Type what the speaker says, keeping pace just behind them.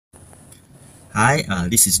Hi,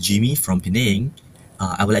 this is Jimmy from Penang.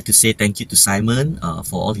 I would like to say thank you to Simon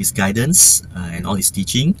for all his guidance and all his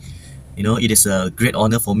teaching. It is a great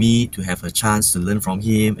honor for me to have a chance to learn from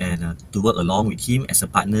him and to work along with him as a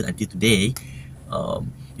partner until today.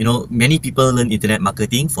 Many people learn internet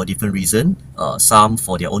marketing for different reasons. Some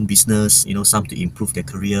for their own business, some to improve their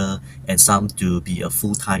career, and some to be a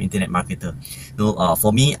full-time internet marketer.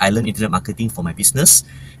 For me, I learned internet marketing for my business,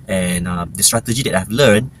 and the strategy that I've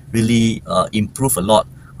learned really improved a lot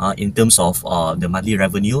in terms of the monthly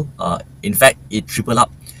revenue. In fact, it tripled up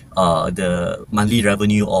the monthly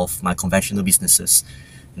revenue of my conventional businesses.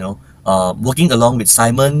 Working along with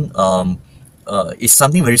Simon is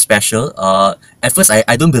something very special. At first,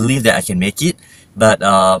 I don't believe that I can make it, but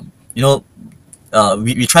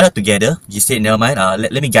we tried out together. He said, "Never mind.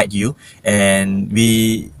 Let me guide you," and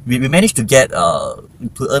we managed to get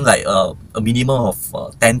to earn like a minimum of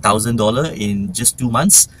 $10,000 in just 2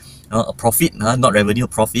 months, a profit, not revenue,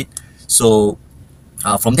 profit. So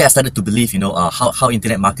from there, I started to believe, how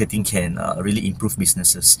internet marketing can really improve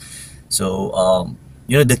businesses. So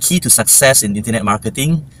the key to success in internet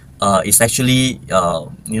marketing is actually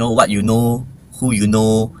what you know, who you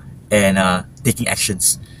know, and taking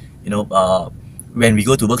actions. When we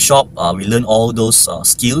go to workshop, we learn all those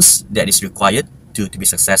skills that is required to be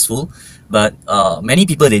successful. But many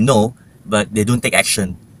people, they know, but they don't take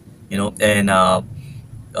action. And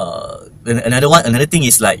another thing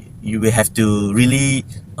is, like, you will have to really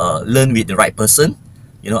learn with the right person.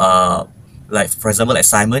 Like, for example, like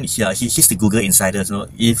Simon, he's the Google insider.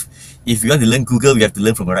 If you want to learn Google, you have to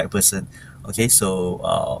learn from the right person. Okay,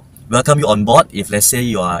 so welcome you on board. If let's say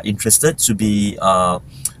you are interested to be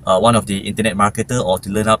one of the internet marketer, or to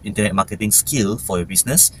learn up internet marketing skill for your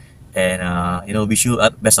business, and wish you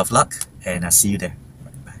best of luck, and I'll see you there.